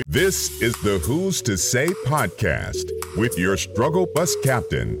This is the Who's to Say podcast with your struggle bus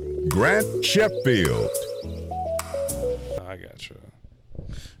captain, Grant Sheffield. I gotcha.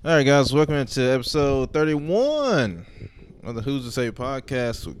 All right, guys, welcome into episode 31 of the Who's to Say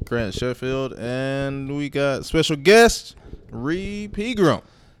podcast with Grant Sheffield, and we got special guest Reed Pegram.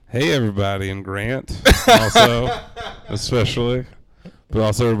 Hey, everybody, and Grant also, especially, but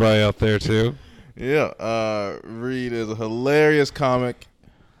also everybody out there too. Yeah, Reed is a hilarious comic.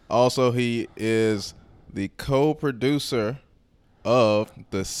 Also, he is the co-producer of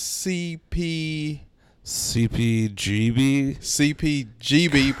the CPGB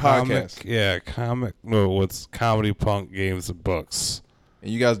podcast. What's Comedy Punk Games and Books. And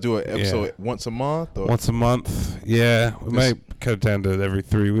you guys do an episode once a month? Or? Once a month, yeah. We might cut it down to every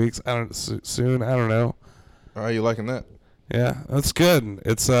 3 weeks. Soon. I don't know. All right, you liking that? Yeah, that's good.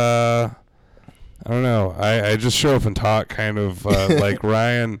 It's I don't know. I just show up and talk, kind of like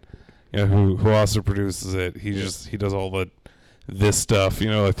Ryan, who also produces it. He does all this stuff,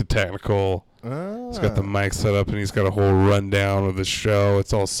 like the technical. He's got the mic set up and he's got a whole rundown of the show.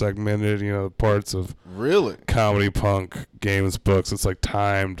 It's all segmented, parts of really Comedy Punk Games Books. It's like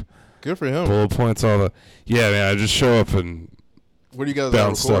timed. Good for him. Bullet points, all the man. I just show up and where do you guys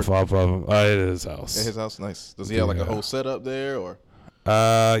bounce stuff off of him. At his house. At his house, nice. Does he have like a whole setup there or?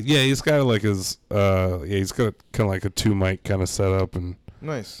 He's got like his he's got kind of like a 2 mic kind of setup and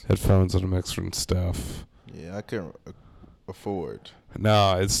nice headphones and a mixer and stuff. Yeah, I couldn't afford.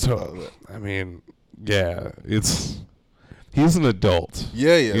 No, it's he's an adult.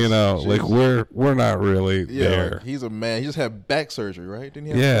 Yeah. Like we're not really there. Like he's a man. He just had back surgery, right?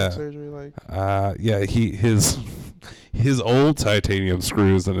 Didn't he have back surgery? His old titanium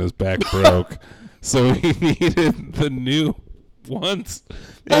screws in his back broke, so he needed the new ones.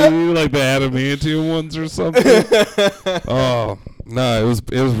 Maybe like the adamantium ones or something. Oh no, it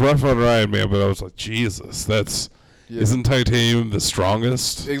was rough on Ryan, man. But I was like, Jesus, isn't titanium the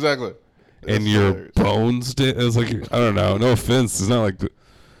strongest? Exactly. And your bones did. It was like, I don't know. No offense. He's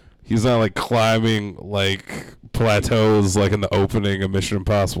not like climbing like plateaus like in the opening of Mission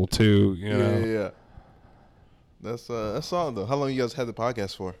Impossible 2. Yeah. That's solid though. How long you guys had the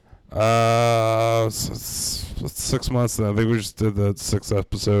podcast for? 6 months now. I think we just did the 6th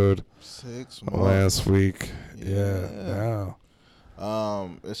episode 6 months last week. Yeah.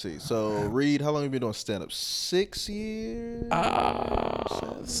 Let's see. So Reed, how long have you been doing stand up? 6 years?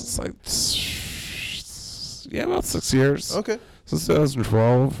 It's like about 6 years. Okay. Since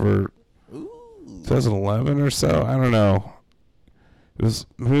 2012 or 2011 or so. I don't know. It was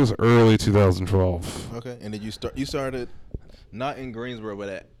early 2012. Okay. And did you started not in Greensboro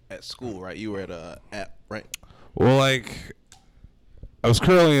but at school, right? You were at right? Well, like, I was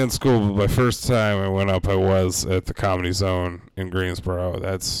currently in school, but my first time I went up, I was at the Comedy Zone in Greensboro.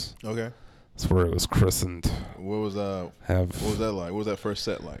 That's where it was christened. What was that like? What was that first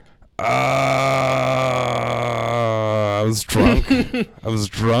set like? I was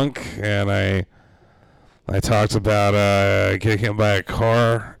drunk. And I talked about getting hit by a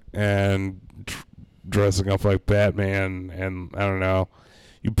car and dressing up like Batman, and I don't know.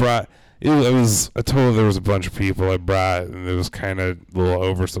 I told her there was a bunch of people I brought, and it was kind of a little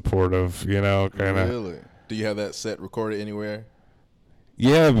over supportive, kind of. Really? Do you have that set recorded anywhere?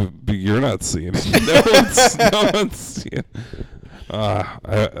 Yeah, but you're not seeing it. No one's seeing it.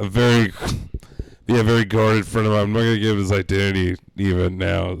 A very guarded friend of mine. I'm not going to give his identity even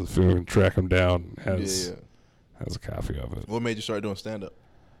now. If we can track him down, has a copy of it. What made you start doing stand-up?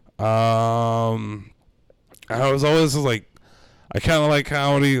 I was always like, I kind of like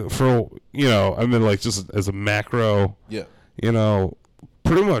comedy for, I mean, like, just as a macro. Yeah.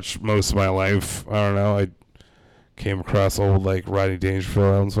 Pretty much most of my life. I don't know. I came across old, like, Rodney Dangerfield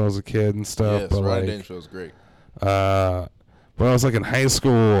albums when I was a kid and stuff. Yes, Rodney Dangerfield's great. When I was, like, in high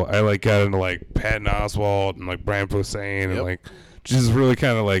school, I, like, got into, like, Patton Oswalt and, like, Brian Posehn and, like, just really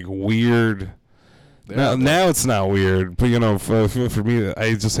kind of, like, weird. Now it's not weird, but, for me,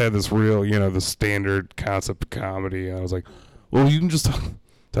 I just had this real, the standard concept of comedy. And I was like, well, you can just talk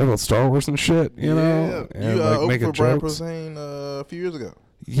about Star Wars and shit, know? And, you like, opened for Brian Posehn a few years ago.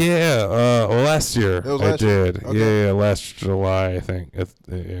 Yeah, last year I did. Okay. Yeah, last July, I think.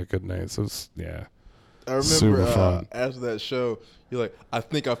 Good night. So, I remember super fun. After that show, you're like, I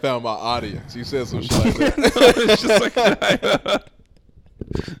think I found my audience. You said some shit like that. It's just like,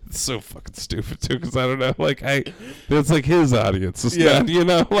 it's so fucking stupid, too, because I don't know. Like, it's like his audience. It's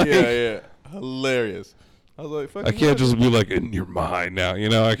not, like. Yeah. Hilarious. I was like, fuck. I can't just be like in your mind now,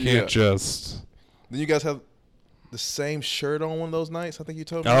 I can't just. Then you guys have the same shirt on one of those nights? I think you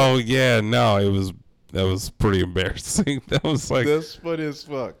told me. Oh, yeah. No, it was that was pretty embarrassing. That was like, that's funny as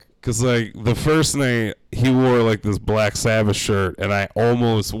fuck. because like the first night he wore like this Black Sabbath shirt, and I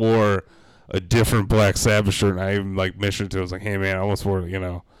almost wore a different Black Sabbath shirt, and I even like mentioned to him, I was like, hey man, I almost wore, you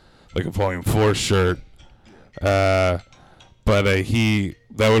know, like a Volume 4 shirt. But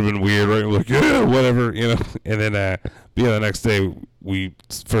that would have been weird, right? We're like, yeah, whatever, you know. And then, the next day,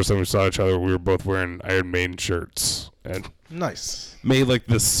 first time we saw each other, we were both wearing Iron Maiden shirts. And Nice. made like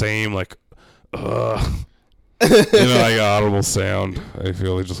the same, like, you know, like audible sound. I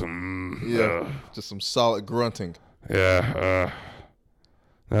feel like just, just some solid grunting. yeah.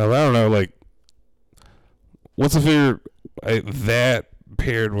 Now, I don't know, like, what's the figure that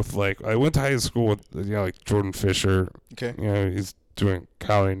paired with, like, I went to high school with, you know, like Jordan Fisher. Okay. You know, he's doing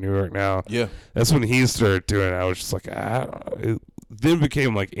comedy in New York now. Yeah. That's when he started doing it. I was just like, it then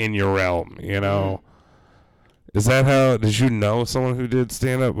became like in your realm, you know? Is that how, did you know someone who did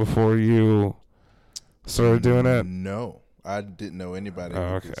stand up before you started doing it? No, I didn't know anybody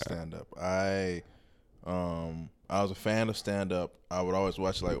who did stand up. I was a fan of stand up. I would always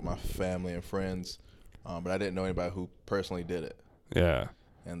watch like with my family and friends, but I didn't know anybody who personally did it. Yeah.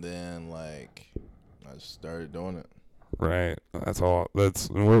 And then like I just started doing it. Right. That's all. I'm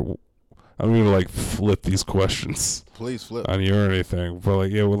going to like flip these questions. Please flip. On you or anything. But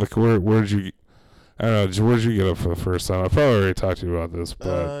like, yeah, well, like, where'd you, I don't know, where'd you get up for the first time? I probably already talked to you about this,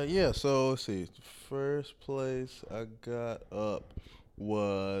 but. Yeah, so let's see. First place I got up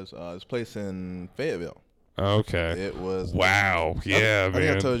was this place in Fayetteville. Okay. It was. Wow. Yeah, I man.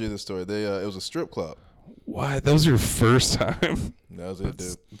 think I told you this story. It was a strip club. What? That was your first time? That was it,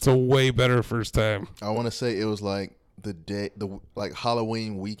 dude. It's a way better first time. I want to say it was like like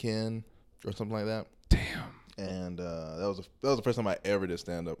Halloween weekend or something like that. Damn. And that was the first time I ever did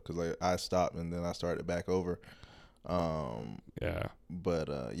stand up because like I stopped and then I started back over. Yeah. But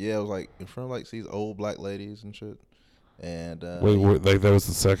yeah, it was like in front of like these old black ladies and shit. And wait, like that was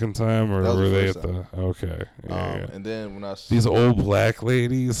the second time, or were they at time. the? Okay. Yeah. And then when these old black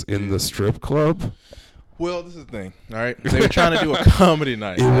ladies in the strip club. Well, this is the thing. All right, they were trying to do a comedy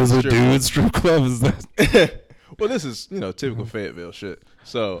night. It was a dude strip club. Is that? Well, this is typical Fayetteville shit.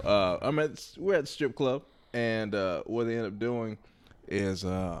 So we're at the strip club, and what they end up doing is they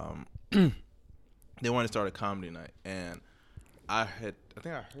wanted to start a comedy night, and I think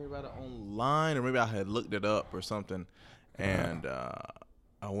I heard about it online, or maybe I had looked it up or something, and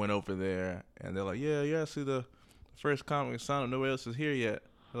I went over there, and they're like, yeah, see the first comic sign up, nobody else is here yet.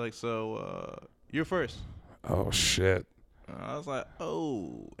 They're like, so you're first. Oh shit. I was like,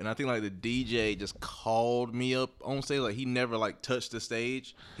 oh, and I think like the DJ just called me up on stage. Like he never like touched the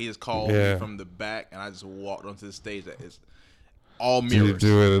stage. He just called me from the back, and I just walked onto the stage. That is all mirrors. Do you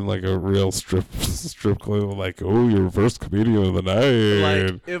do it in like a real strip club? Like, oh, you're the first comedian of the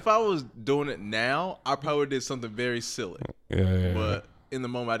night. Like if I was doing it now, I probably did something very silly. Yeah. But in the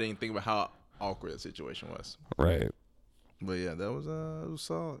moment, I didn't think about how awkward the situation was. Right. But yeah, that was it was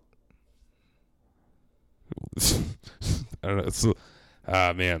solid. I don't know. So,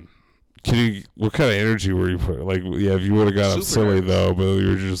 man, what kind of energy were you putting? Like, yeah, if you would have got up silly nervous. Though, but you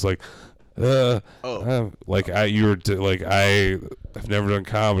were just like, I've never done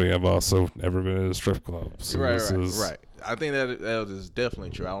comedy. I've also never been in a strip club. So right. I think that is definitely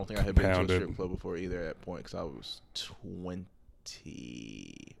true. I don't think I had been to a strip club before either at that point because I was 20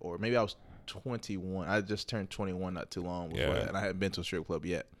 or maybe I was 21. I just turned 21 not too long before that, and I hadn't been to a strip club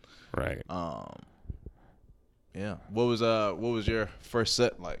yet. Right. Yeah. What was your first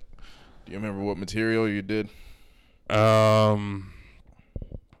set like? Do you remember what material you did? Yeah,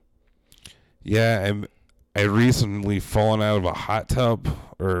 I recently fallen out of a hot tub,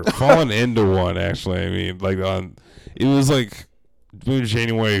 or fallen into one actually. I mean, like it was like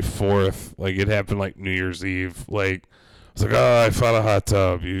January 4th. Like it happened like New Year's Eve. Like I was like, oh, I found a hot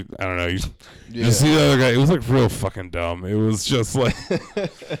tub. I don't know. You see the other guy. It was like real fucking dumb. It was just like,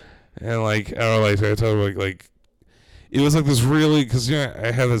 and like I don't know. Like I told him like. It was like this really, because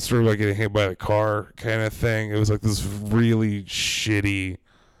I had that story about getting hit by a car kind of thing. It was like this really shitty,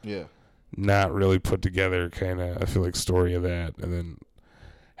 not really put together kind of, I feel like, story of that. And then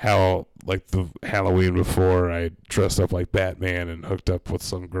how, like, the Halloween before, I dressed up like Batman and hooked up with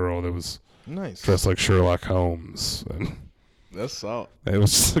some girl that was dressed like Sherlock Holmes. And that's solid. It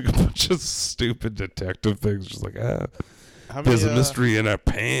was just like a bunch of stupid detective things. Just like, there's a mystery in our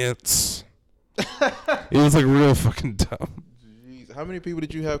pants. It was like real fucking dumb. Jeez. How many people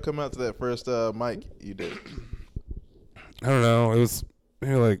did you have come out to that first mic you did? I don't know. It was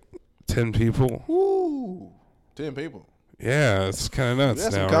maybe like 10 people. Woo! 10 people. Yeah, it's kind of nuts.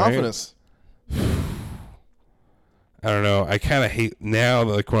 That's now, some confidence. Right? I don't know. I kind of hate now.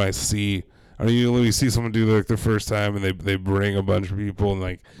 Like when I I mean, when you see someone do like the first time and they bring a bunch of people and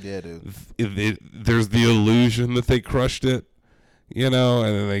like, yeah, dude. There's the illusion that they crushed it, and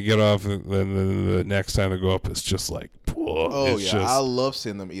then they get off, and then the next time they go up, it's just like, oh it's yeah, just, I love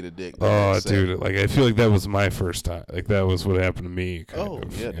seeing them eat a dick. Oh, dude, like I feel like that was my first time. Like that was what happened to me. Kind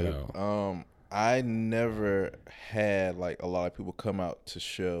of, yeah, dude. I never had like a lot of people come out to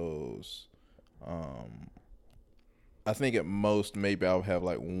shows. I think at most maybe I'll have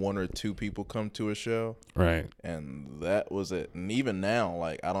like 1 or 2 people come to a show. Right. And that was it. And even now,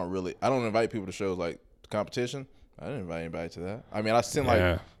 like I don't invite people to shows like competition. I didn't invite anybody to that. I mean, I send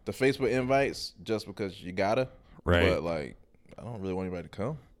like the Facebook invites just because you gotta. Right. But like, I don't really want anybody to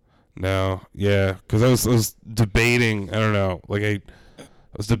come. No. Yeah. Because I was debating. I don't know. Like I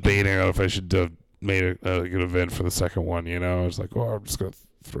was debating if I should have made a good event for the second one. I was like, I'm just gonna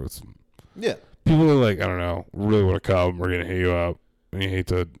throw some. Yeah. People are like, I don't know, really want to come. We're gonna hit you up, and you hate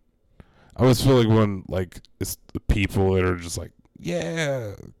to. I always feel like when like it's the people that are just like,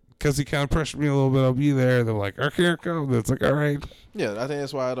 yeah, because he kind of pressured me a little bit. I'll be there. They're like, I can't come. It's like, all right. Yeah, I think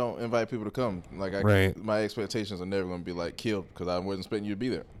that's why I don't invite people to come. Like, my expectations are never gonna be like killed because I wasn't expecting you to be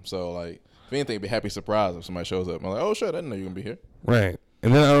there. So like, if anything, it'd be a happy surprise if somebody shows up. I'm like, oh shit, I didn't know you were gonna be here. Right,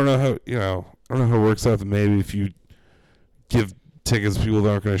 and then I don't know how I don't know how it works out. That maybe if you give tickets to people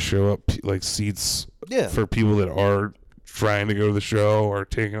that aren't going to show up, like seats for people that are trying to go to the show or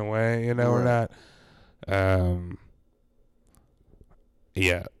taken away, or not.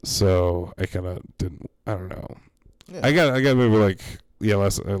 Yeah, so I kind of didn't. I don't know. Yeah. I got maybe like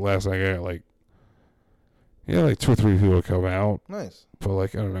last night I got like 2 or 3 people come out. Nice, but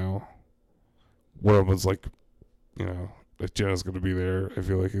like I don't know. One of them was like, if Jenna's going to be there, I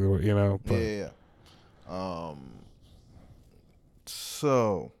feel like But yeah.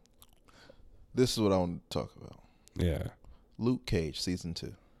 So, this is what I want to talk about. Yeah. Luke Cage, season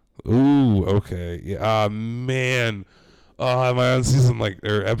 2. Ooh, okay. Yeah. Man. Am I on season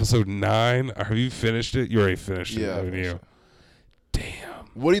or episode 9? Have you finished it? You already finished it, haven't you? Damn.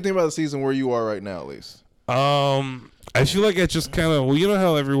 What do you think about the season where you are right now, at least? I feel like I just kind of, you know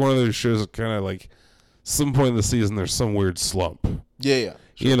how every one of those shows kind of like, some point in the season there's some weird slump. Yeah.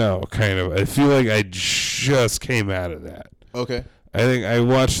 Sure. Kind of. I feel like I just came out of that. Okay. I think I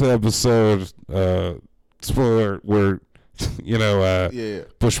watched the episode, spoiler, where,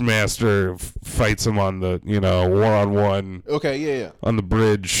 Bushmaster fights him on the, one-on-one. Okay, yeah. On the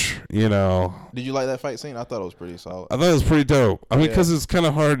bridge, Did you like that fight scene? I thought it was pretty solid. I thought it was pretty dope. I mean, because it's kind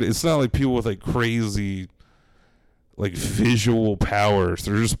of hard. It's not like people with, like, crazy, like, visual powers.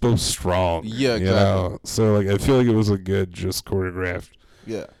 They're just both strong. Yeah, exactly. So, like, I feel like it was a good, just choreographed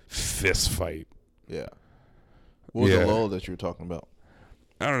fist fight. Yeah. What was the lull that you were talking about?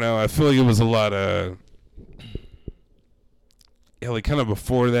 I don't know. I feel like it was a lot of... like kind of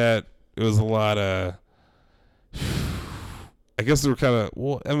before that, it was a lot of... I guess they were kind of...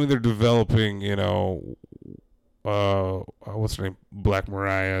 Well, I mean, they're developing, what's her name? Black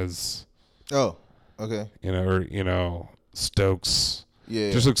Mariah's... Oh, okay. Stokes. Yeah.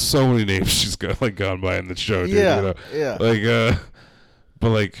 There's like so many names she's got gone by in the show, dude. Yeah.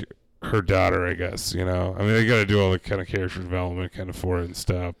 But like... her daughter, I guess, I mean, they got to do all the kind of character development kind of for it and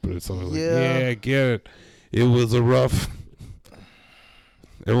stuff, but it's always I get it. It was a rough,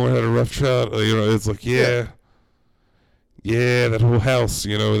 everyone had a rough child, it's like, that whole house,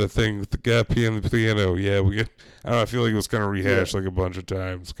 the thing with the guy and the piano, we get, I don't know, I feel like it was kind of rehashed a bunch of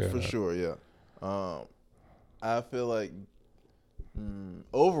times. For sure, yeah. I feel like,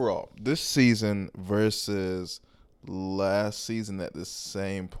 overall, this season versus last season at the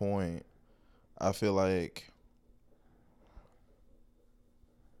same point, I feel like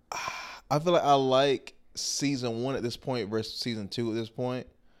I like season 1 at this point versus season 2 at this point.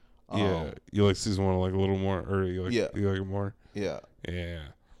 You like season 1 like a little more, or you like it more? Yeah. The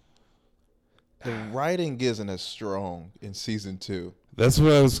writing isn't as strong in season 2. That's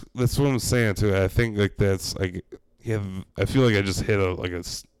what I'm saying too. I think like that's like I feel like I just hit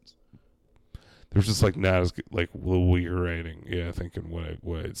there's just like not as good, like weaker writing. I think in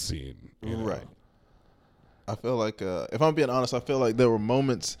what I'd seen. Right. I feel like if I'm being honest, I feel like there were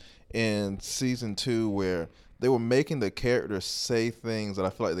moments in season 2 where they were making the characters say things that I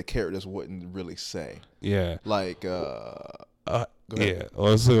feel like the characters wouldn't really say. Yeah. Like yeah.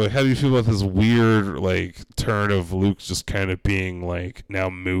 Also, like, how do you feel about this weird like turn of Luke just kind of being like now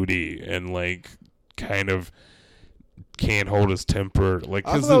moody and like kind of can't hold his temper, like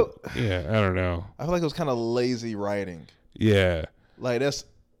I don't know. I feel like it was kind of lazy writing. Yeah, like that's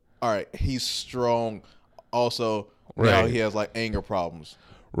all right. He's strong. Also, now he has like anger problems.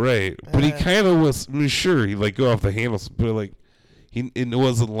 Right, but he kind of was. I mean, sure, he like go off the handles, but like it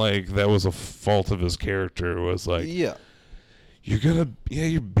wasn't like that was a fault of his character. It was like,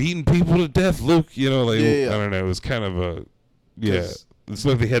 you're beating people to death, Luke. You know, like I don't know. It was kind of a It's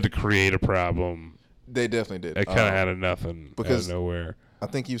like they had to create a problem. They definitely did. It kind of out of nothing, out of nowhere. I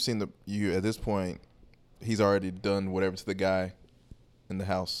think you've seen at this point, he's already done whatever to the guy in the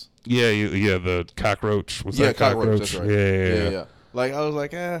house. Yeah, the cockroach. Was that cockroach? That's right. Yeah. Like, I was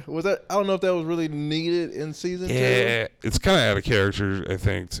like, was that? I don't know if that was really needed in season 2. Yeah, it's kind of out of character, I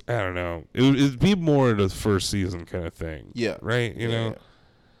think. I don't know. It'd be more the first season kind of thing. Yeah. Right? You know?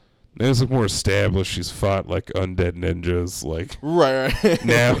 Now it's like more established. He's fought like undead ninjas. Like, right.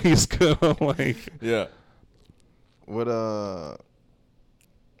 Now he's gonna like. Yeah. What,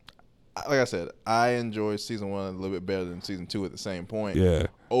 like I said, I enjoyed season 1 a little bit better than season 2 at the same point. Yeah.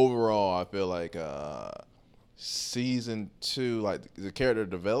 Overall, I feel like season 2, like the character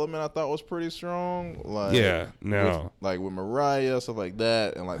development, I thought was pretty strong. Like, with Mariah, stuff like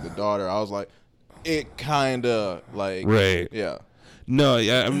that, and like the daughter, I was like, it kind of like, right. Yeah. No,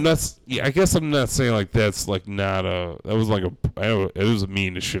 yeah, I'm not. Yeah, I guess I'm not saying like that's like not a. That was like it was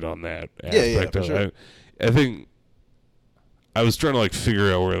mean to shit on that aspect of it. I think I was trying to like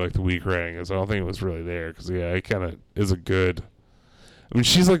figure out where like the weak writing is. I don't think it was really there because it kind of is a good. I mean,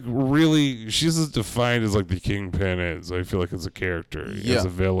 she's like she's as defined as like the Kingpin is. I feel like as a character, as a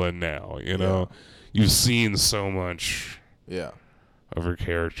villain now. You know, you've seen so much. Of her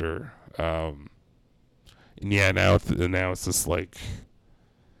character. And now it's just like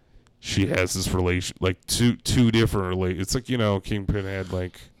she has this relation, like two different relations. It's like, you know, Kingpin had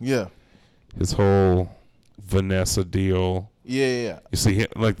like his whole Vanessa deal. Yeah. You see,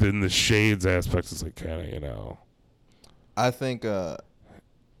 like in the Shades aspect, it's like kind of, you know. I think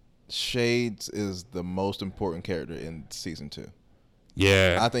Shades is the most important character in season 2.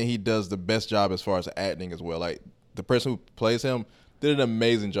 Yeah. I think he does the best job as far as acting as well. Like the person who plays him did an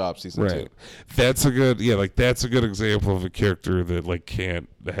amazing job season 2. That's a good that's a good example of a character that like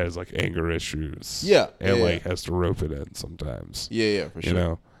that has like anger issues. And like has to rope it in sometimes. Yeah, for sure. You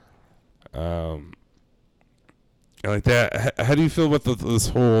know? And like that, how do you feel about this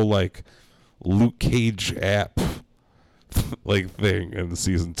whole like Luke Cage app like thing in the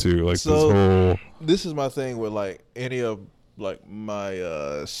season 2? Like this is my thing with like any of like my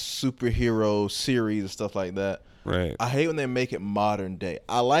superhero series and stuff like that. Right. I hate when they make it modern day.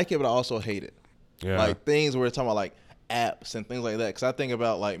 I like it, but I also hate it. Yeah. Like things where they're talking about like apps and things like that. Because I think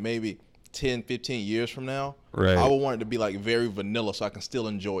about like maybe 10, 15 years from now, I would want it to be like very vanilla so I can still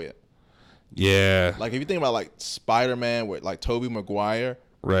enjoy it. Yeah. Like if you think about like Spider-Man with like Tobey Maguire.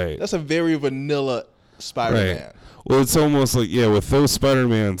 Right. That's a very vanilla Spider-Man. Right. Well, it's almost like, with those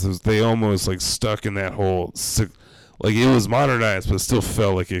Spider-Mans, they almost like stuck in that whole... Like, it was modernized, but it still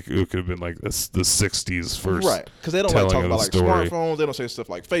felt like it could have been, like, the 60s first. Right, because they don't like talk about, like, smartphones. They don't say stuff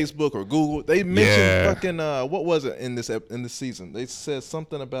like Facebook or Google. They mentioned fucking, what was it in this season? They said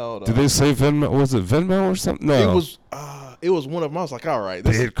something about... Did they say Venmo? Was it Venmo or something? No. It was one of them. I was like, all right.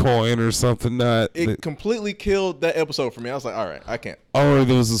 Bitcoin or something. It completely killed that episode for me. I was like, all right, I can't. Oh,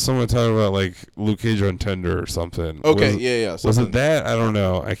 there was someone talking about, like, Luke Cage on Tinder or something. Okay, yeah. Was it that? I don't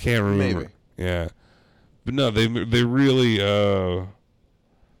know. I can't remember. Maybe. Yeah. But no, they really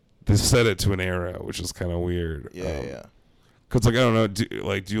they set it to an era, which is kind of weird. Yeah. Cause like I don't know, do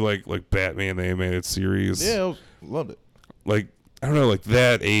you like Batman the animated series? Yeah, loved it. Like I don't know, like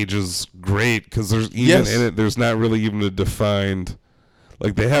that age is great because there's even in it, there's not really even a defined.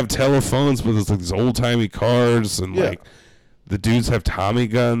 Like they have telephones, but there's like these old timey cars and like the dudes have Tommy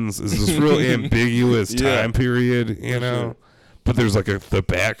guns. It's this real ambiguous time period, you know. Sure. But there's like the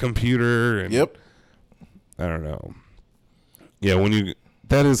Bat computer and I don't know. Yeah,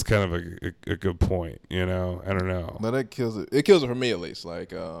 that is kind of a good point, you know. I don't know. No, that kills it. It kills it for me at least.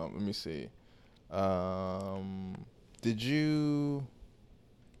 Like, let me see. Did you?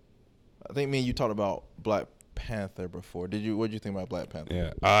 I think me and you talked about Black Panther before. What did you think about Black Panther?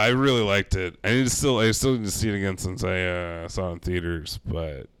 Yeah, I really liked it. I still need to see it again since I saw it in theaters,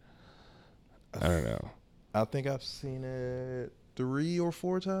 but I don't know. I think I've seen it 3 or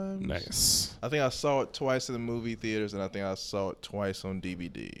 4 times. Nice. I think I saw it twice in the movie theaters, and I think I saw it twice on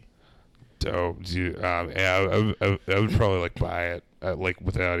DVD. Dope. I would probably like buy it like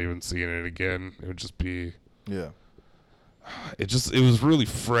without even seeing it again. It would just be. Yeah. It was really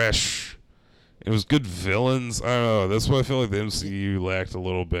fresh. It was good villains. I don't know. That's what I feel like the MCU lacked a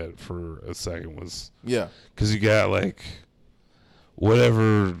little bit for a second was. Yeah. Because you got like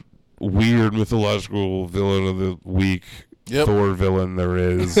whatever weird mythological villain of the week. Thor villain there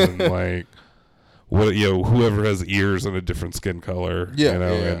is, and like whoever has ears and a different skin color,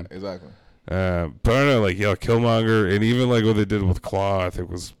 and exactly. But I don't know, like, Killmonger, and even like what they did with Claw, I think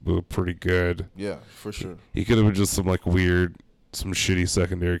was pretty good. Yeah, for sure. He could have been just some like weird, some shitty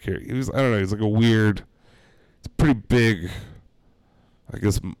secondary character. He was, I don't know, he's like a weird, it's pretty big, I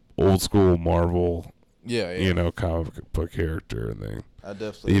guess, old school Marvel, comic book character and thing. I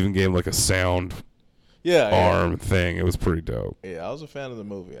definitely. They even gave him like a sound arm thing. It was pretty dope. Yeah, I was a fan of the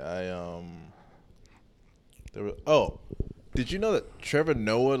movie. Did you know that Trevor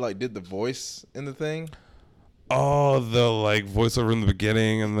Noah like did the voice in the thing? Oh, the like voiceover in the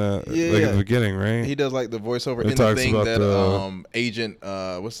beginning and in the beginning, right? He does like the voiceover in the thing that Agent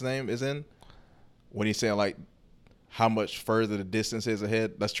what's his name is in when he's saying like how much further the distance is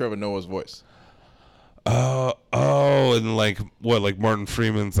ahead. That's Trevor Noah's voice. And like what, like Martin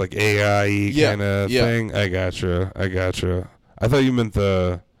Freeman's like AI kind of thing. I gotcha. I thought you meant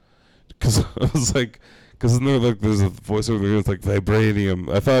because I was like, because there's a voiceover that's like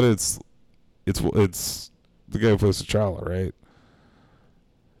vibranium. I thought it's the guy who plays T'Challa, right?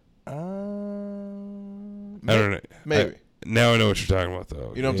 I don't know. Maybe. Now I know what you're talking about,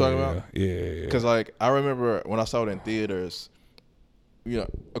 though. You know what I'm talking about? Yeah. Because like I remember when I saw it in theaters.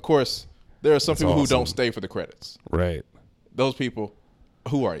 Of course, there are some people who don't stay for the credits. Right. Those people,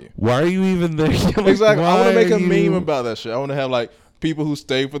 who are you? Why are you even there? Exactly. I want to make a meme about that shit. I want to have like people who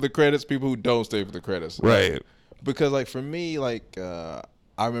stay for the credits, people who don't stay for the credits. Right. Like, because like for me, like I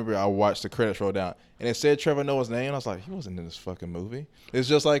remember I watched the credits roll down and it said Trevor Noah's name. And I was like, he wasn't in this fucking movie. It's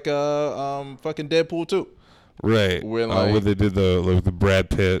just like fucking Deadpool 2. Right. Where they did the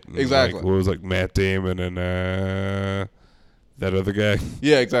Brad Pitt. And exactly. Like, what was like Matt Damon and that other guy.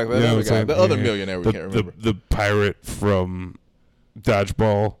 Yeah, exactly. That other guy. The other millionaire we can't remember. The pirate from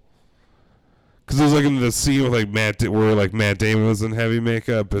Dodgeball. Because it was like in the scene with like where like Matt Damon was in heavy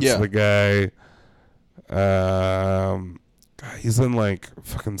makeup. It's the guy. He's in like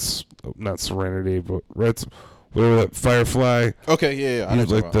fucking not Serenity, but whatever that Firefly. Okay, yeah.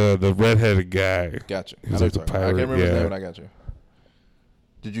 He's like the redheaded guy. Gotcha. He's like the pirate. I can't remember his name, but I got you.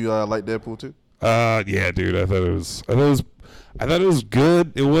 Did you like Deadpool 2? Yeah, dude. I thought it was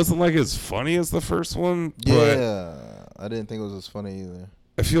good. It wasn't like as funny as the first one. Yeah, I didn't think it was as funny either.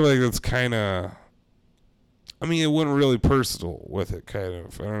 I feel like it's kind of. I mean, it went really personal with it, kind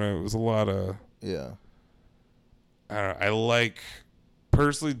of. I don't know. It was a lot of. Yeah. I don't know. I like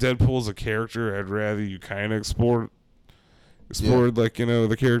personally Deadpool as a character. I'd rather you kind of explored like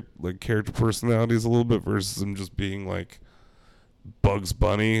the character personalities a little bit versus him just being like Bugs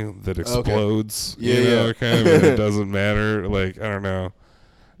Bunny that explodes. Okay. Kind of. And it doesn't matter. Like I don't know.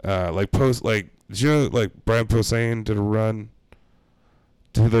 Did you know like Brian Posehn did a run?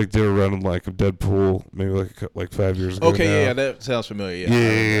 Did a run like of Deadpool maybe like 5 years ago? Okay, yeah, that sounds familiar.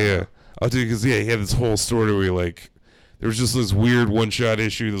 Yeah. Oh, dude, because he had this whole story where there was just this weird one-shot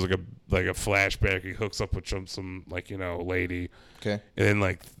issue. There's like a flashback. He hooks up with some lady. Okay. And then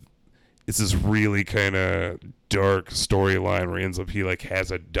like it's this really kind of dark storyline where he like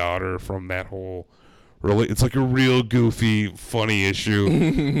has a daughter from that whole. It's like a real goofy, funny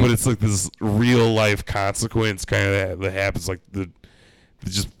issue, but it's like this real life consequence kind of that happens like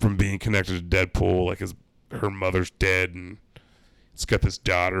just from being connected to Deadpool. Like her mother's dead and it's got this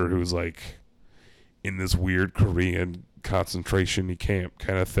daughter who's like in this weird Korean concentration camp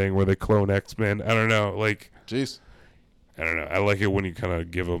kind of thing where they clone X-Men. I don't know, like, jeez, I don't know. I like it when you kind of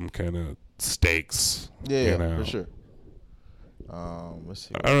give them kind of stakes. Yeah, for sure. Let's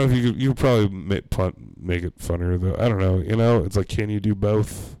see. I don't know if you could probably make it funnier though. I don't know. It's like, can you do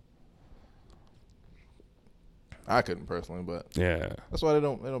both? I couldn't personally, but yeah, that's why they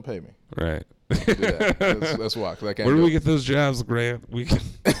don't pay me. Right. Do that. That's why. Cause I can't. Where do we get those jobs, Grant? We can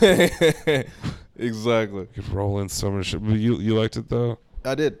exactly. We could roll in so much shit. But you liked it though.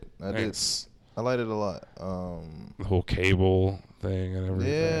 I did. Nice. I liked it a lot. The whole cable thing and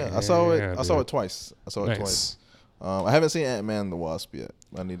everything. Yeah, I saw it. I saw it twice. I haven't seen Ant-Man and the Wasp yet.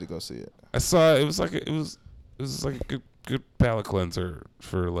 I need to go see it. I saw it. It was like a good palate cleanser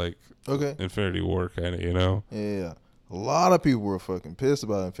for like Infinity War kind of, Yeah. A lot of people were fucking pissed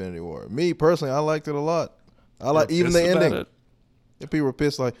about Infinity War. Me personally, I liked it a lot. I like even the ending. And people were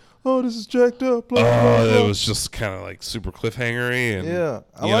pissed like, "Oh, this is jacked up." Blah, blah, blah. It was just kind of like super cliffhangery and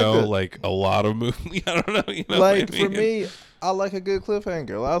like a lot of movies. I don't know. Like for me, I like a good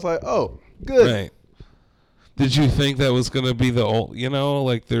cliffhanger. I was like, "Oh, good." Right. Did you think that was gonna be the old?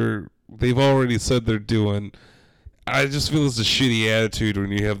 Like they've already said they're doing. I just feel it's a shitty attitude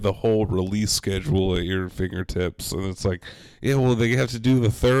when you have the whole release schedule at your fingertips, and it's like, yeah, well, they have to do the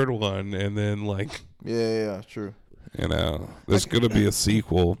third one, and then like, yeah, true. There's gonna be a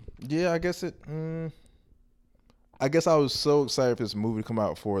sequel. Yeah, I guess it. I guess I was so excited for this movie to come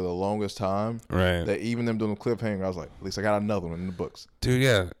out for the longest time. Right. That even them doing the cliffhanger, I was like, at least I got another one in the books. Dude,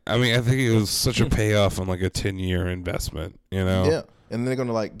 yeah. I mean, I think it was such a payoff on like a 10-year investment, you know? Yeah. And they're going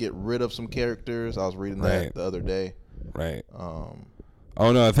to like get rid of some characters. I was reading that the other day. Right. Oh,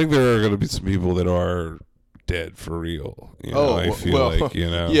 no, I think there are going to be some people that are dead for real. You know, I feel like, you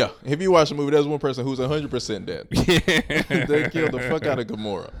know. Yeah. If you watch the movie, there's one person who's 100% dead. Yeah. They killed the fuck out of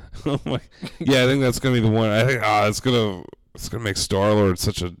Gamora. Oh my. Yeah, I think that's going to be the one. I think it's going to make Star-Lord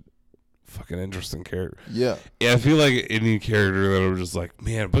such a fucking interesting character. Yeah. Yeah, I feel like any character that are just like,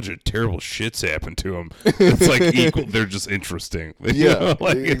 man, a bunch of terrible shits happened to them. It's like equal. They're just interesting. Yeah, know?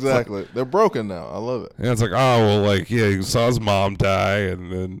 Like, exactly. They're broken now. I love it. And it's like, oh, well, like, yeah, he saw his mom die,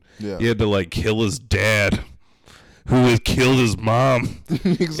 and then he had to, like, kill his dad, who had killed his mom.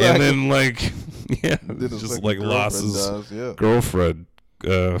 Exactly. And then, like, yeah, just, like, lost his girlfriend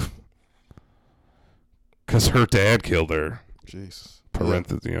because her dad killed her. Jeez.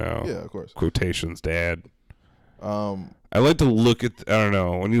 Parentheses, you know. Yeah, of course. Quotations, dad. I like to look at, I don't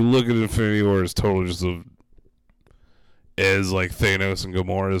know, when you look at Infinity War, it's totally just as like Thanos and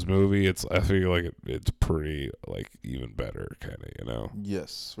Gamora's movie, I feel like it's pretty like even better kind of, you know.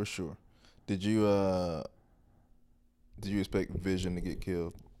 Yes, for sure. Did you expect Vision to get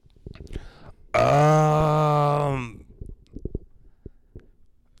killed?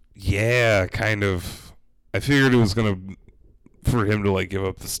 Yeah, kind of. I figured it was for him to like give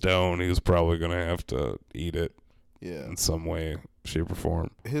up the stone, he was probably gonna have to eat it. Yeah. In some way, shape, or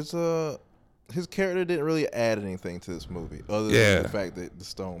form. His character didn't really add anything to this movie, other than the fact that the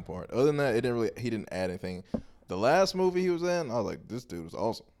stone part. Other than that, he didn't add anything. The last movie he was in, I was like, this dude was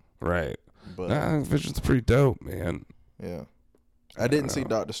awesome. Right. But Vision's pretty dope, man. Yeah. I didn't see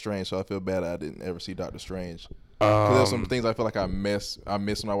Doctor Strange, so I feel bad I didn't ever see Doctor Strange. Because there's some things I feel like I missed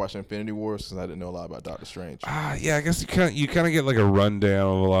when I watched Infinity War, since I didn't know a lot about Doctor Strange. Yeah, I guess you kind of get like a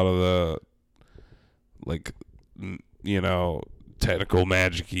rundown of a lot of the, like, you know, technical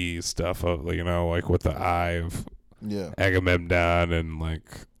magic-y stuff of, you know, like with the eye of Agamemnon and like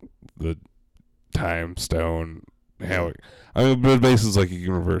the time stone. But basically it's like you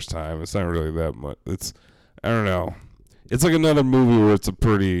can reverse time. It's not really that much. I don't know. It's like another movie where it's a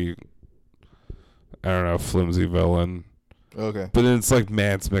pretty, I don't know, flimsy villain. Okay. But it's like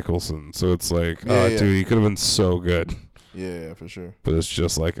Mads Mikkelsen, so it's like, dude, he could have been so good. Yeah, for sure. But it's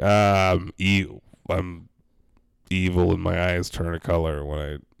just like, I'm evil and my eyes turn a color when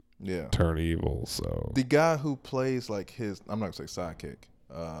I turn evil. So the guy who plays like his, I'm not gonna say sidekick,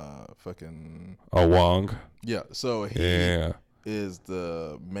 Wong. Yeah. So he is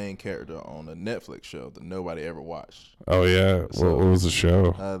the main character on a Netflix show that nobody ever watched. Oh yeah. So, what was the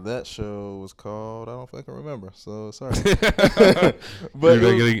show? That show was called, I don't fucking remember. So sorry. But you're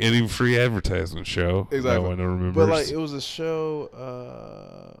not getting any free advertisement show. Exactly. No one remembers. But like it was a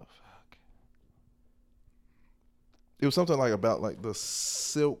show. It was something like about like the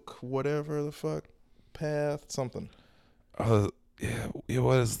Silk, whatever the fuck, path, something. Yeah,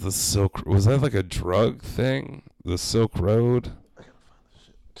 what is the Silk? Was that like a drug thing? The Silk Road? I gotta find this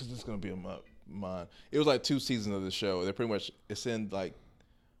shit because it's gonna be in my mind. It was like 2 seasons of the show. They're pretty much, it's in like,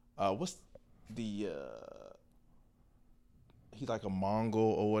 what's the? He's like a Mongol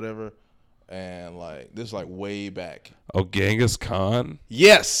or whatever, and like this is like way back. Oh, Genghis Khan?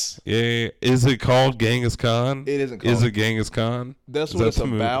 Yes. Yeah. Is it called Genghis Khan? It isn't called. Is it Genghis Khan? That's what it's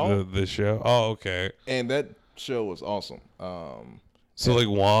about. The show? Oh, okay. And that show was awesome. So like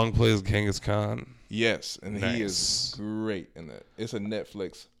Wong plays Genghis Khan? Yes, and he is great in that. It's a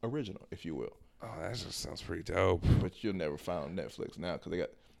Netflix original, if you will. Oh, that just sounds pretty dope. But you'll never find on Netflix now because they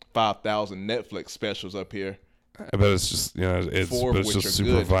got 5,000 Netflix specials up here. I bet it's just, you know, it's just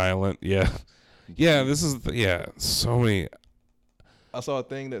super violent. Yeah. Yeah, this is, so many. I saw a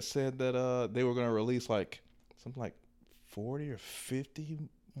thing that said that they were going to release like something like 40 or 50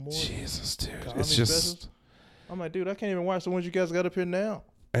 more. Jesus, dude. It's just. Specials. I'm like, dude, I can't even watch the ones you guys got up here now.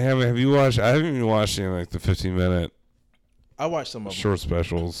 Have you watched? I haven't even watched any like the 15-minute. I watched some of short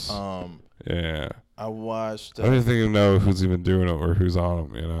specials. Yeah. I watched. I don't even know who's even doing it or who's on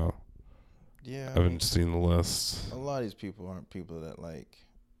them. You know. Yeah. I haven't seen the list. A lot of these people aren't people that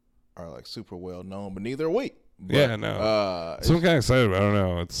are super well known, but neither are we. But, yeah, no. So I'm kind of excited. But I don't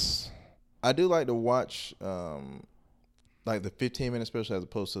know. I do like to watch like the 15-minute special as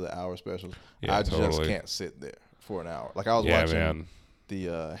opposed to the hour specials. Yeah, I just can't sit there for an hour. Like I was watching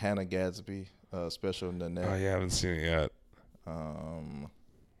the Hannah Gadsby special in the net. Oh yeah, I haven't seen it yet.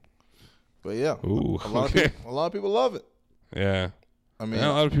 But yeah, ooh, a lot of people love it. Yeah, I mean,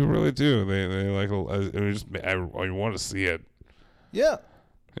 a lot of people really do. They like. I want to see it. Yeah.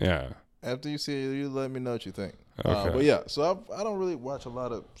 Yeah. After you see it, you let me know what you think. Okay. But yeah, so I don't really watch a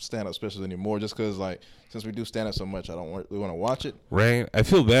lot of stand-up specials anymore, just because like since we do stand-up so much, I don't really want to watch it. Right. I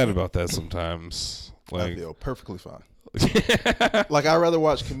feel bad about that sometimes. I Like, feel perfectly fine. Like I'd rather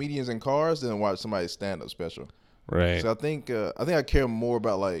watch comedians in cars than watch somebody's stand-up special. right. So I think I care more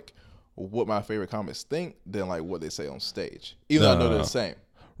about like what my favorite comics think than like what they say on stage, even though I know they're the same.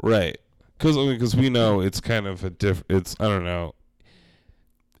 Right. Because we know it's kind of a it's, I don't know.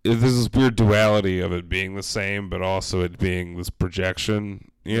 There's this weird duality of it being the same, but also it being this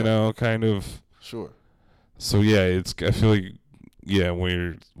projection, you know, kind of. Sure. So yeah, I feel like, yeah, when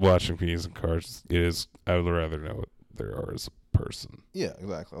you're watching comedians in cars, I would rather know what they are as a person. Yeah,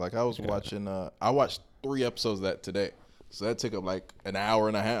 exactly. Like I was watching, I watched 3 episodes of that today. So that took up like an hour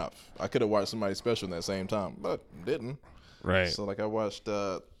and a half. I could have watched somebody special in that same time, but didn't. Right. So like I watched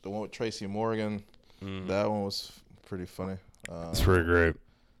the one with Tracy Morgan. That one was pretty funny. It's pretty great.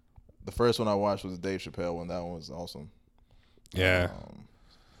 The first one I watched was the Dave Chappelle one. That one was awesome. Yeah.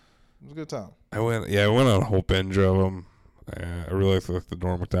 It was a good time. I went on a whole binge of them. I really like the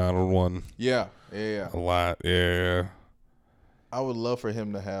Norm Macdonald one Yeah. a lot. Yeah. I would love for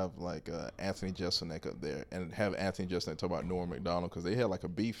him to have like Anthony Jeselnik up there and have Anthony Jeselnik talk about Norm Macdonald because they had like a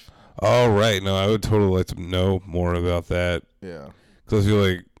beef. Oh, right. No, I would totally like to know more about that. Yeah. Because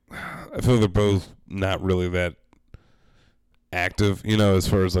I feel they're both not really that active, as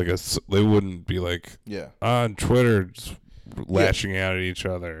far as like they wouldn't be like on Twitter just lashing out at each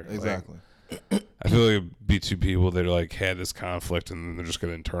other. Exactly. Like, I feel like it'd be two people that like had this conflict and then they're just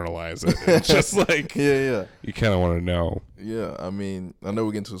gonna internalize it. It's just like yeah. You kind of want to know. Yeah, I mean, I know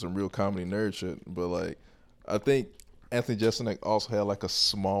we get into some real comedy nerd shit, but like, I think Anthony Jeselnik also had like a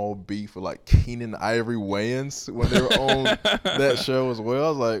small beef with like Keenan Ivory Wayans when they were on that show as well. I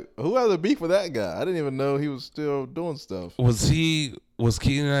was like, who has a beef with that guy? I didn't even know he was still doing stuff. Was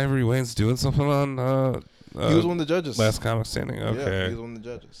Keenan Ivory Wayans doing something on? He was one of the judges. Last Comic Standing. Okay. Yeah, he was one of the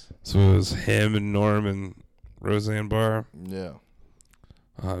judges. So it was him and Norm and Roseanne Barr. Yeah.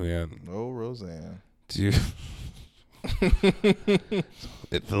 Oh man. Oh, Roseanne. Do you?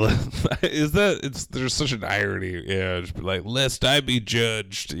 There's such an irony, just be like, lest I be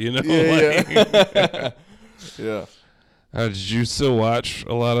judged, Yeah. Yeah. Did you still watch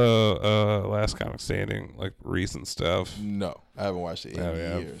a lot of Last Comic Standing, like recent stuff? No, I haven't watched it in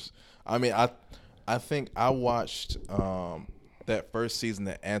yeah. years. I mean, I think I watched that first season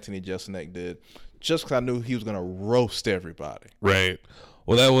that Anthony Jeselnik did just because I knew he was gonna roast everybody. Right.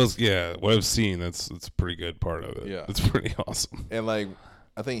 Well, that was what I've seen. That's a pretty good part of it. Yeah, it's pretty awesome. And like,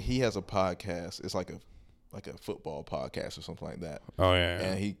 I think he has a podcast. It's like a football podcast or something like that. Oh yeah.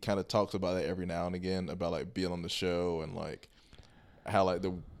 And he kind of talks about it every now and again about like being on the show and like how like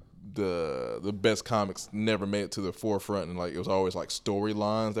the best comics never made it to the forefront and like it was always like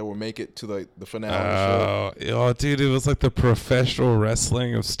storylines that would make it to like the finale of the show. Oh, dude, it was like the professional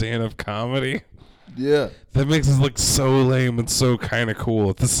wrestling of stand-up comedy. Yeah, that makes it look so lame and so kind of cool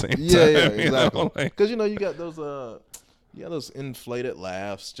at the same time. Yeah, exactly. Because you got those inflated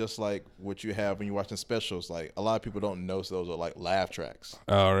laughs, just like what you have when you're watching specials. Like a lot of people don't notice those are like laugh tracks.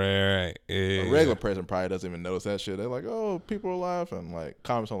 Oh, right. Yeah. A regular person probably doesn't even notice that shit. They're like, oh, people are laughing. Like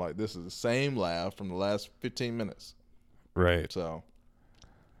comments on like this is the same laugh from the last 15 minutes. Right. So.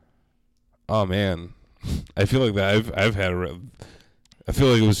 Oh man, I feel like that. I've had. I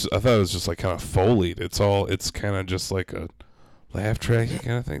feel like I thought it was just like kind of Foleyed. It's kind of just like a laugh track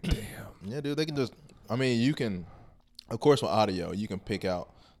kind of thing. Damn. Yeah, dude. They can just. I mean, you can. Of course, with audio, you can pick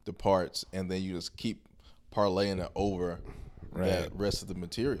out the parts and then you just keep parlaying it over that rest of the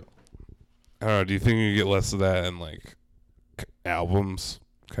material. I don't know. Do you think you get less of that in like albums?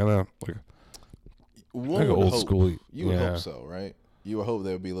 Kind of like old school. You would hope so, right? You would hope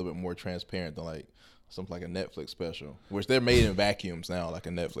they would be a little bit more transparent than like something like a Netflix special, which they're made in vacuums now, like a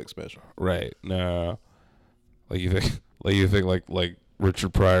Netflix special. Right. No. Like you think like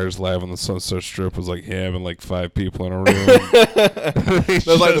Richard Pryor's Live on the Sunset Strip was like him and like 5 people in a room. That's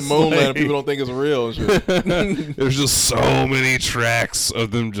like the Moonland. People don't think it's real and shit. There's just so many tracks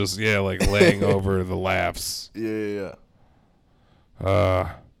of them just like laying over the laughs. Yeah.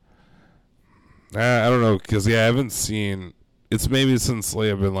 I don't know because I haven't seen. It's maybe since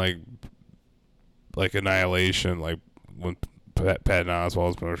I've been like Annihilation, like when Patton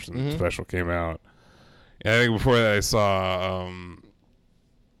Oswalt's motion special came out. And I think before that I saw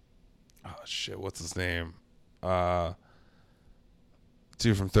what's his name?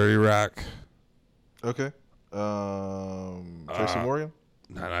 Dude from 30 Rock. Okay. Tracy Morgan?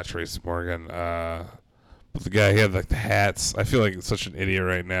 No, not Tracy Morgan. But the guy, he had like the hats. I feel like it's such an idiot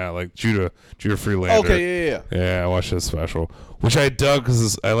right now. Like Judah Freelander. Okay, yeah. Yeah, I watched his special, which I dug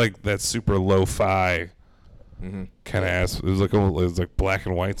because I like that super lo-fi kind of ass. It was like black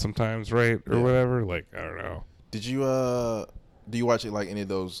and white sometimes, right, or whatever. Like I don't know. Did you do you watch like any of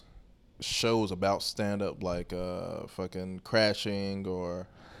those shows about stand up, like fucking Crashing or?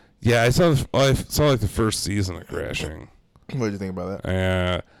 Yeah, I saw like the first season of Crashing. What did you think about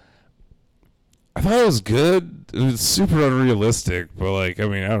that? I thought it was good. It was super unrealistic, but like I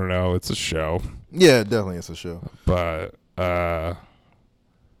mean I don't know. It's a show. Yeah, definitely it's a show. But that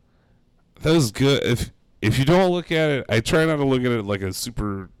was good. If you don't look at it, I try not to look at it like a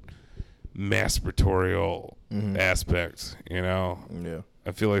super masturbatorial aspect. You know. Yeah.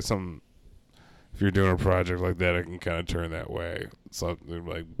 I feel like if you're doing a project like that, it can kind of turn that way. Something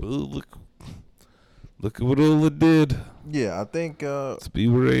like, oh, look at what Ola did. Yeah, I think Let's be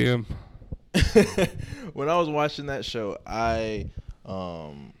where I am. when I was watching that show, I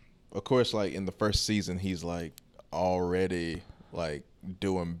of course, like in the first season, he's like already like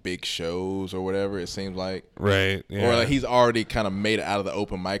doing big shows or whatever. It seems like, right? Yeah. Or like he's already kind of made it out of the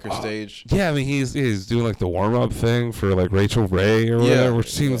open micer stage. Yeah, I mean he's doing like the warm up thing for like Rachel Ray or whatever,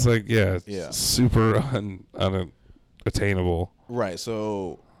 which seems like super unattainable. Right.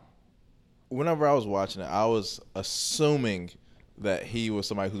 So whenever I was watching it, I was assuming that he was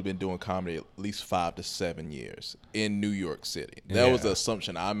somebody who's been doing comedy at least 5 to 7 years in New York City. That was the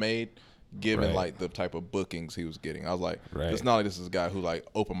assumption I made, given like the type of bookings he was getting. I was like, it's not like this is a guy who like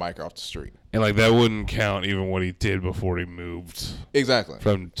open mic off the street. And like that wouldn't count even what he did before he moved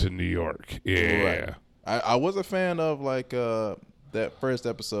to New York. Yeah. Right. I was a fan of like that first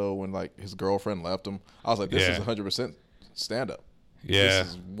episode when like his girlfriend left him. I was like, this is 100% stand up. Yeah. This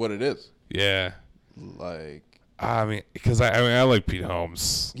is what it is. Yeah. Like, I mean, because I like Pete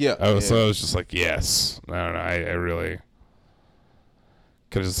Holmes. Yeah. So I was just like, yes. I don't know. I really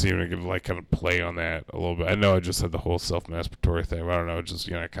could have seen him could like kind of play on that a little bit. I know I just said the whole self-masturbatory thing, but I don't know. Just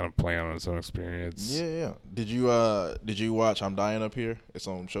kind of playing on his own experience. Yeah. Did you watch I'm Dying Up Here? It's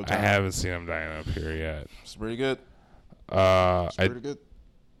on Showtime. I haven't seen I'm Dying Up Here yet. It's pretty good. It's pretty good.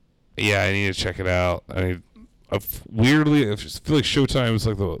 Yeah, I need to check it out. Weirdly, I feel like Showtime is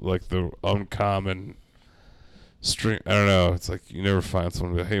like the uncommon string. I don't know. It's like you never find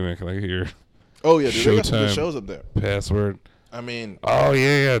someone who, hey man, can I get your dude, they got some good shows up there. Password. I mean, oh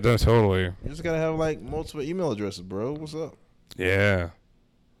yeah, totally. You just gotta have like multiple email addresses, bro. What's up? Yeah.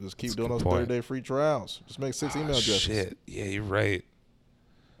 Just keep doing those 30-day free trials. Just make 6 email addresses. Shit. Yeah, you're right.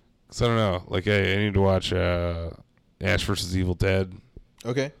 Cause I don't know. Like, I need to watch Ash vs. Evil Dead.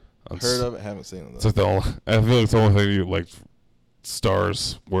 Okay. Heard of it, haven't seen it though. It's like I feel like it's the only thing you like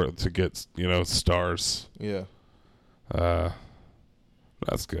stars to get stars. Yeah.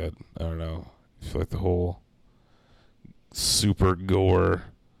 That's good. I don't know. I feel like the whole super gore,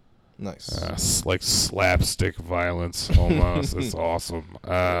 nice, like slapstick violence almost. It's awesome.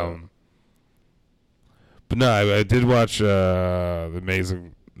 But no, I did watch The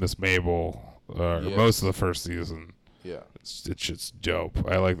Amazing Miss Mabel, most of the first season. Yeah, it's just dope.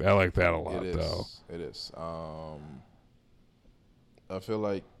 I like that a lot. Though it is. I feel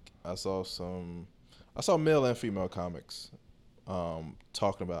like I saw male and female comics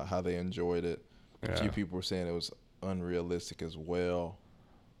talking about how they enjoyed it. A few people were saying it was unrealistic as well.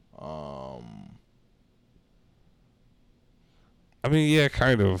 I mean, yeah,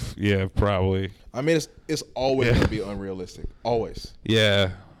 kind of. Yeah, probably. I mean, it's always going to be unrealistic. Always.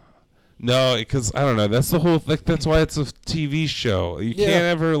 Yeah. No, because I don't know. That's the whole. Like, that's why it's a TV show. You can't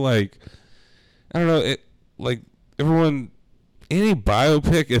ever like. I don't know. It like everyone. Any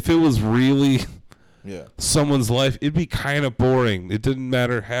biopic, if it was really. Yeah. Someone's life, it'd be kind of boring. It didn't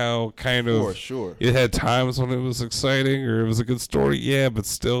matter how kind of. For sure. It had times when it was exciting or it was a good story. Yeah, but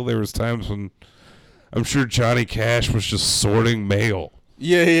still, there was times when. I'm sure Johnny Cash was just sorting mail.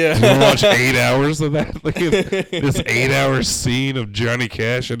 Yeah. Did you watch 8 hours of that? Like this 8-hour scene of Johnny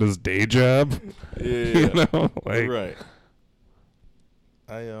Cash at his day job. Yeah. You know, like right.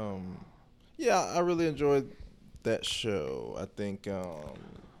 I really enjoyed that show. I think they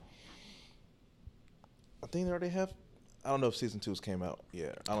already have. I don't know if season 2's came out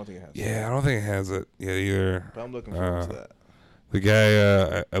yet. I don't think it has. Yeah, I don't think it has it yet either. But I'm looking forward to that. The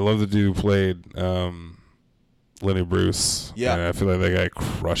guy, I love the dude who played Lenny Bruce. Yeah. And I feel like that guy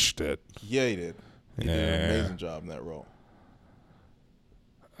crushed it. Yeah, he did. He did an amazing job in that role.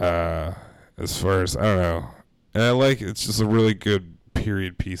 As far as, I don't know. And I like it's just a really good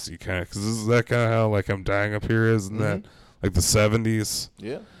period piecey kind of, because is that kind of how like I'm Dying Up Here is, isn't that like the 70s?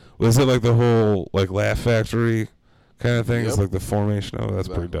 Yeah. Was it like the whole like Laugh Factory kind of thing? Yep. It's like the formation of it. That's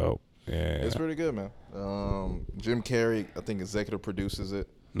pretty dope. Yeah. It's pretty good, man. Jim Carrey, I think, executive produces it.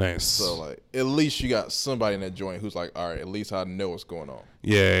 Nice. So, like, at least you got somebody in that joint who's like, all right, at least I know what's going on.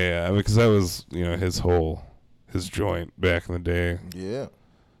 Yeah. I mean, because that was, his whole his joint back in the day. Yeah.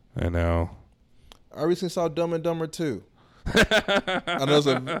 I know. I recently saw Dumb and Dumber 2. I know I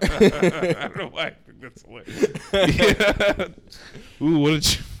don't know why I think that's hilarious.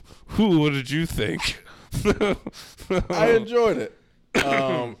 Yeah. Ooh, what did you think? I enjoyed it.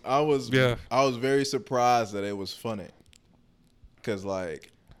 I was Yeah. very surprised that it was funny. Cause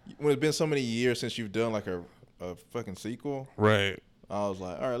like when it's been so many years since you've done like a fucking sequel, Right. I was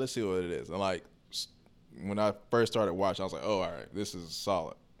like, all right, let's see what it is. And like when I first started watching, I was like, oh, all right, this is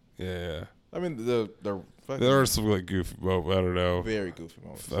solid. Yeah. I mean the fucking There are some like goofy moments. I don't know. very goofy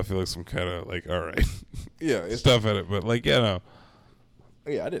moments. I feel like some kind of like, all right, Yeah, it's stuff in it, but like, no,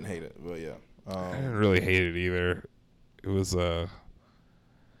 yeah, I didn't hate it, but yeah. I didn't really hate it either. It was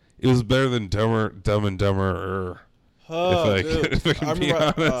better than Dumb and Dumber. Oh, If I can I be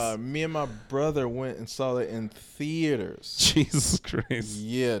remember honest. me and my brother went and saw it in theaters. Jesus Christ.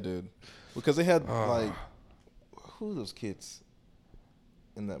 Yeah, dude. Because they had Oh. like who are those kids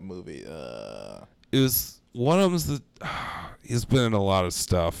in that movie? It was one of them's that he's been in a lot of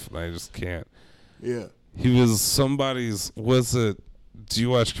stuff, and I just can't. Yeah. He was somebody's. Was it? Do you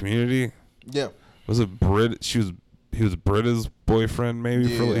watch Community? Yeah. Was it Brit? He was Britta's boyfriend, maybe.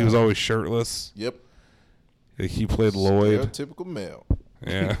 He Yeah. was always shirtless. Yep. He played Lloyd. Stereotypical male.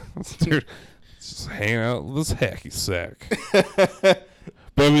 Yeah, Dude, just hanging out with this hacky sack. But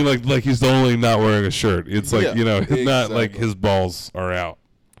I mean, like he's only not wearing a shirt. It's like Yeah, not like exactly. his balls are out.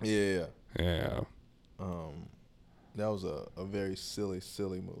 Yeah. Yeah. That was a very silly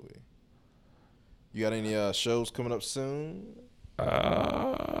movie. You got any shows coming up soon? I'm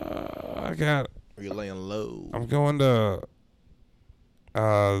Or you laying low? going to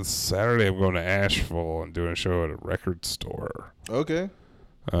Saturday. I'm going to Asheville and doing a show at a record store. Okay.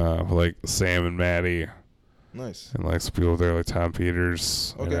 With like Sam and Maddie. Nice. And like some people there, like Tom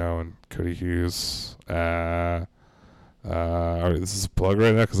Peters, Okay. and Cody Hughes. All right, this is a plug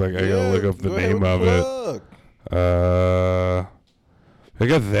right now because I gotta look up the go ahead name with of the it. plug. I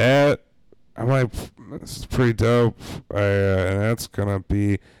got that. This is pretty dope. And that's gonna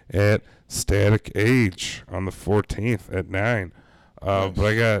be at Static Age on the 14th at 9. Nice. But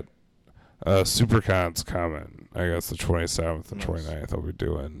I got Supercons coming. I guess the 27th and Nice. 29th. I'll be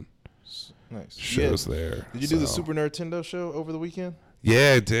doing Nice. shows Yeah. there. Did you do the so. Super Nintendo show over the weekend?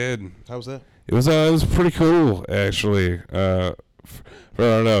 Yeah, I did. How was that? It was pretty cool actually. I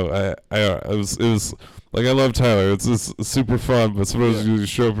don't know. It was like I love Tyler. It's just super fun, but sometimes you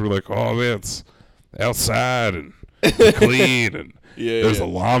show up and you're like, oh man, it's outside and clean and Yeah. there's a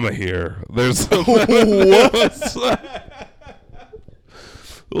llama here. There's well,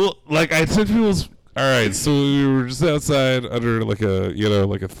 like I took people's. All right, so we were just outside under like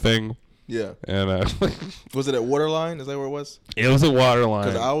a thing, Yeah. and Was it at Waterline? Is that where it was? it was a water line.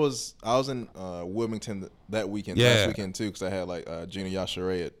 Because I was in Wilmington that weekend, Yeah. last weekend too, because I had like Gina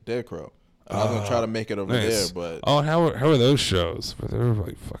Yashere at Dead Crow. And I was gonna try to make it over there, Nice. but Oh, how are those shows? But they were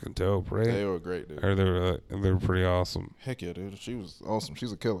like fucking dope, right? they were great, dude. Or they were pretty awesome. Heck yeah, dude. She was awesome.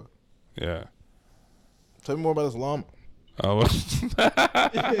 She's a killer. Yeah. Tell me more about this llama. Oh.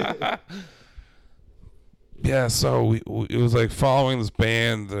 Yeah. So it was like following this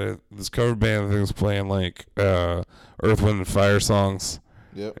band, this cover band that was playing like Earth, Wind and Fire songs,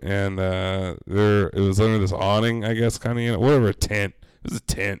 Yep. and it was under this awning, I guess, kind of whatever, a tent. It was a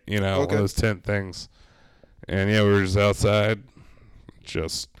tent, one of Okay. those tent things. And yeah, we were just outside.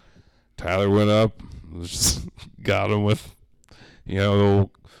 Just Tyler went up, just got him with, the old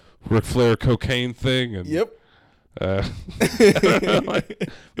Ric Flair cocaine thing, and Yep. I don't know, like,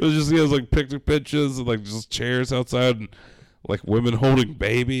 it was just he has like picnic benches and like just chairs outside and like women holding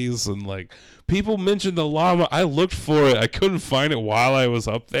babies and like people mentioned the llama. I looked for it, I couldn't find it while I was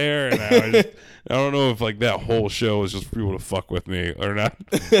up there, and I don't know if like that whole show was just for people to fuck with me or not.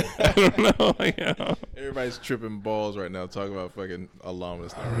 I don't know. Everybody's tripping balls right now talking about fucking a llama.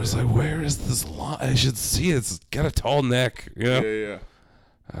 That's not I was real. like, where is this llama? I should see it. It's got a tall neck. Yeah.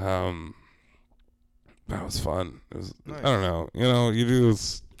 That was fun. It was, Nice. I don't know. You do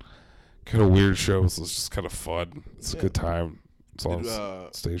this kind of weird shows. It's just kind of fun. It's a good time. It's all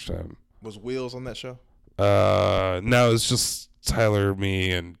Did, stage time. Was Wheels on that show? No, it's just Tyler,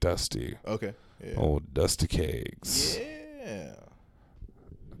 me, and Dusty. Okay. Yeah. Old Dusty Cakes. Yeah.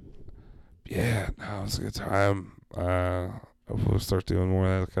 Yeah, no, it was a good time. Hopefully we'll start doing more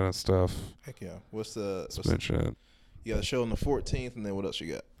of that kind of stuff. Heck yeah. What's the Mention it. you got a show on the 14th, and then what else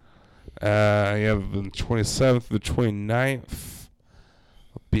you got? Yeah, the 27th, the 29th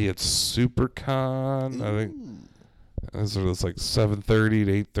will be at SuperCon. I think those are those like 7:30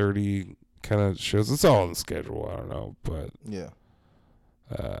 to 8:30 kind of shows. It's all on the schedule. I don't know, but Yeah.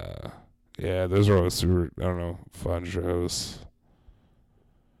 Yeah, those are always super, I don't know, fun shows.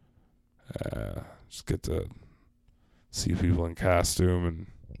 Just get to see people in costume and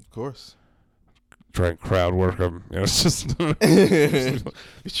Of course. try and crowd work them. You know, it's just You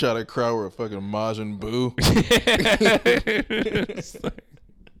try to crowd with fucking Majin Buu.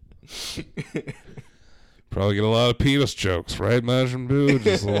 Probably get a lot of penis jokes, right, Majin Buu?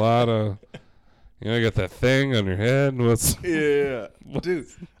 Just a lot of, you got that thing on your head. Yeah, dude.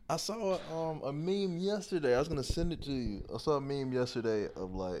 I saw a meme yesterday. I was gonna send it to you. I saw a meme yesterday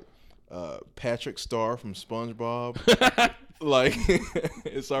of like Patrick Star from SpongeBob. Like,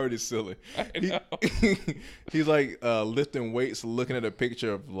 it's already silly. He's like lifting weights, looking at a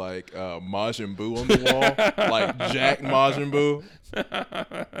picture of like Majin Buu on the wall, like Jack Majin Buu.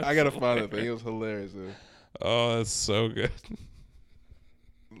 I gotta find that thing. It was hilarious, dude. Oh, that's so good.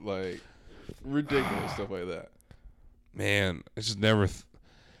 Like, ridiculous stuff like that. Man, I just never.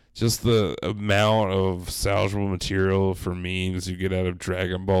 Just the amount of salvageable material for memes you get out of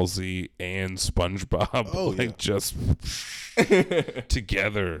Dragon Ball Z and SpongeBob, Oh, yeah. just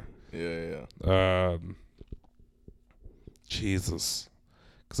together. Yeah. Jesus,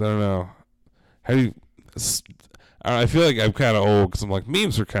 because I don't know how do you. I feel like I'm kind of old because I'm like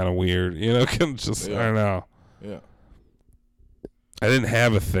memes are kind of weird, just I don't know. Yeah. I didn't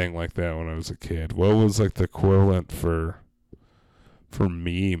have a thing like that when I was a kid. What was like the equivalent for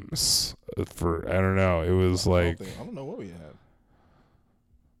memes? For I don't know. It was like I don't know what we had.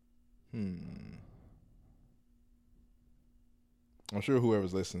 I'm sure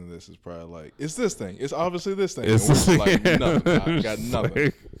whoever's listening to this is probably like, it's this thing. It's obviously this thing. It's and we're this like, nothing. I got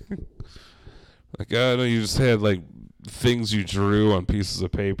nothing. Like I know you just had like things you drew on pieces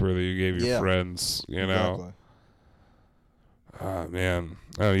of paper that you gave your Yeah. friends. Exactly. Oh man,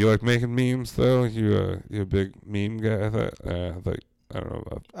 you like making memes though? You a big meme guy? I thought I don't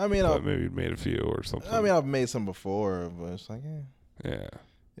know. I mean, thought maybe you made a few or something. I've made some before, but it's like, yeah.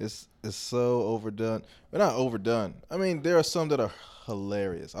 it's so overdone. But not overdone. I mean, there are some that are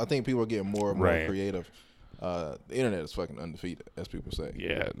hilarious. I think people are getting more and more Right. creative. The internet is fucking undefeated, as people say.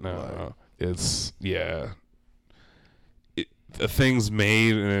 Yeah, no, Like- no. It's a thing's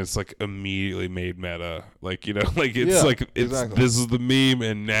made and it's like immediately made meta. Like like it's Yeah, like it's exactly. this is the meme,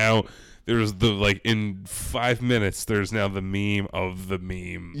 and now there's the like in 5 minutes there's now the meme of the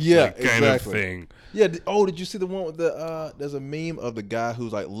meme. Yeah, like, kind exactly. of thing. Yeah. Did you see the one with the? There's a meme of the guy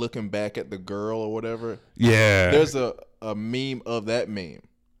who's like looking back at the girl or whatever. Yeah. There's a meme of that meme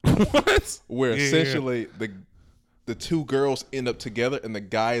what? where Yeah. essentially the two girls end up together and the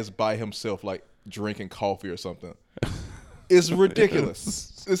guy is by himself, like drinking coffee or something. It's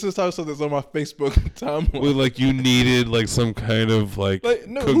ridiculous. This is how something that's on my Facebook timeline. Well, like you needed like some kind of like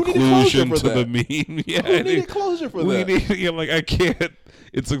No, who needed conclusion closure to for the meme. Yeah, Who needed closure for we that? need, like I can't.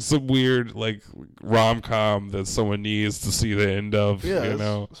 It's like some weird like rom-com that someone needs to see the end of. Yeah,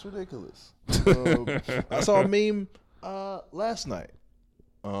 it's ridiculous. I saw a meme last night.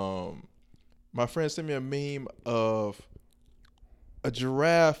 My friend sent me a meme of a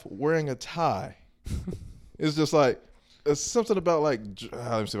giraffe wearing a tie. It's just like, it's something about like,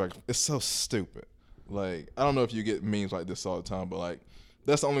 let me see if it's so stupid. Like, I don't know if you get memes like this all the time, but like,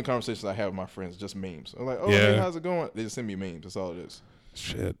 that's the only conversation I have with my friends, just memes. I'm like, oh, Yeah. hey, how's it going? They just send me memes. That's all it is.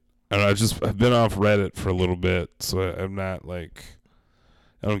 Shit. I don't know, I've been off Reddit for a little bit, so I'm not like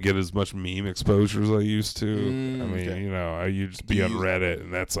I don't get as much meme exposure as I used to. I mean, okay. I used to be on Reddit,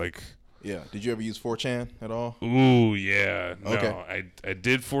 and that's like, Yeah. Did you ever use 4chan at all? ooh, yeah. No, Okay. I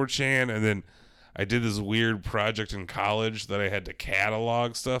did 4chan, and then I did this weird project in college that I had to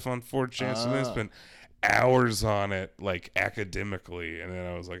catalog stuff on 4chan, so then I spent hours on it, like academically, and then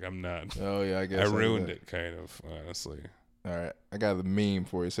I was like, I'm not. Oh, yeah, I guess. I ruined it, kind of, honestly. All right, I got the meme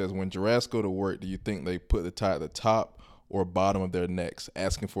for you. It says, when giraffes go to work, do you think they put the tie at the top or bottom of their necks,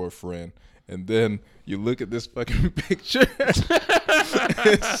 asking for a friend? And then you look at this fucking picture.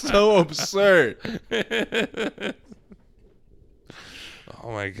 It's so absurd.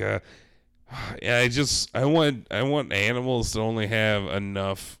 Oh my god. Yeah, I want animals to only have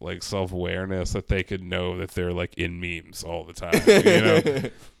enough like self-awareness that they could know that they're like in memes all the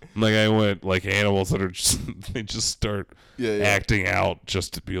time. Like I want like animals that are just they just start acting out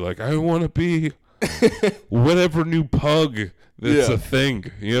just to be like, I want to be whatever new pug that's a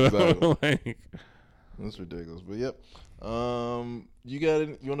thing, Exactly. like, That's ridiculous. But yep. You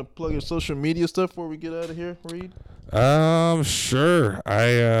want to plug your social media stuff before we get out of here, Reed? Sure.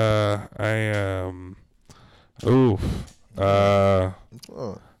 I'm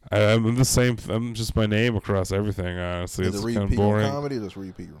the same. I'm just my name across everything. Honestly, Is it's it Reed kind of Pegram boring. comedy or just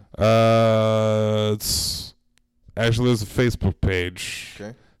Reed Pegram? It's actually there's a Facebook page.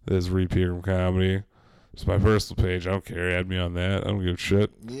 Okay. There's Reed Pegram Comedy. It's my personal page. I don't care. Add me on that. I don't give a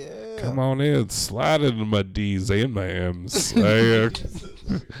shit. Yeah. Come on in. Slide into my D's and my M's. I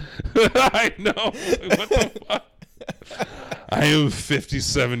know. What the fuck? I am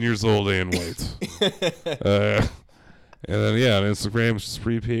 57 years old and white. And then, yeah, on Instagram, it's just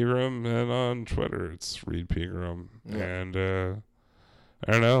Reed Pegram. And on Twitter, it's Reed Pegram. Yeah. And,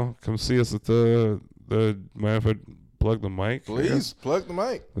 I don't know. Come see us at the mind if I plug the mic? Please, plug the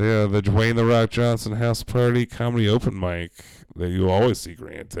mic. Yeah, the Dwayne The Rock Johnson House Party Comedy Open Mic that you always see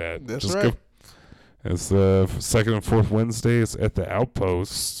Grant at. That's Just right. It's the second and fourth Wednesdays at the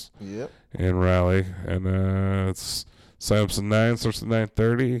Outpost in Raleigh. And it's sign-ups at 9, starts at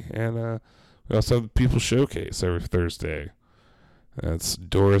 9:30. And we also have the People Showcase every Thursday. That's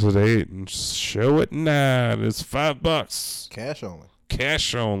doors at 8 and show at 9. It's $5.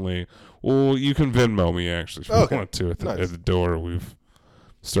 Cash only. Well, you can Venmo me, actually, if you want to at the door. We've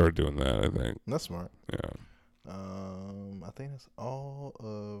started doing that, I think. That's smart. Yeah. I think that's all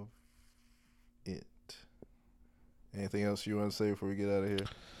of it. Anything else you want to say before we get out of here?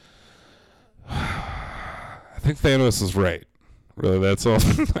 I think Thanos is right. Really, that's all.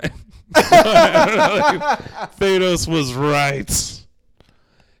 Thanos was right.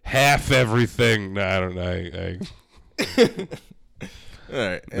 Half everything. No, I don't know. All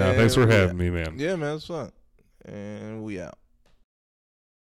right. No, thanks for having me, man. Yeah, man, it's fun. And we out.